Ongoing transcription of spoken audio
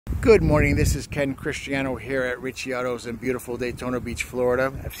Good morning, this is Ken Cristiano here at Ritchie Autos in beautiful Daytona Beach,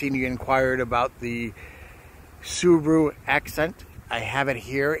 Florida. I've seen you inquired about the Subaru Ascent. I have it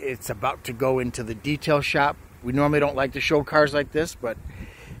here. It's about to go into the detail shop. We normally don't like to show cars like this, but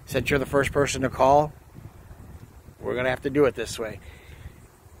since you're the first person to call, we're going to have to do it this way.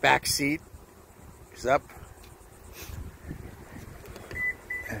 Back seat is up.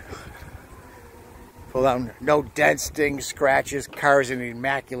 Pull down, no dents, dings, scratches. Car's in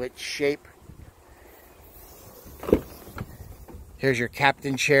immaculate shape. Here's your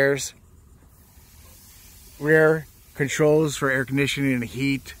captain chairs. Rear controls for air conditioning and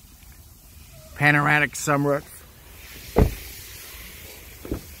heat. Panoramic sunroof.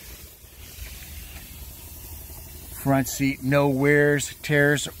 Front seat, no wears,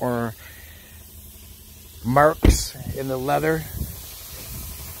 tears, or marks in the leather.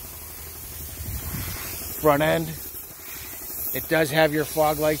 Front end, it does have your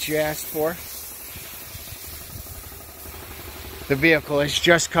fog lights you asked for. The vehicle has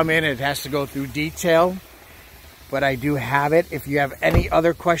just come in. It has to go through detail, but I do have it. If you have any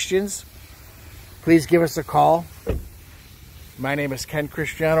other questions, please give us a call. My name is Ken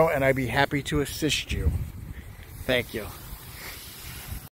Cristiano, and I'd be happy to assist you. Thank you.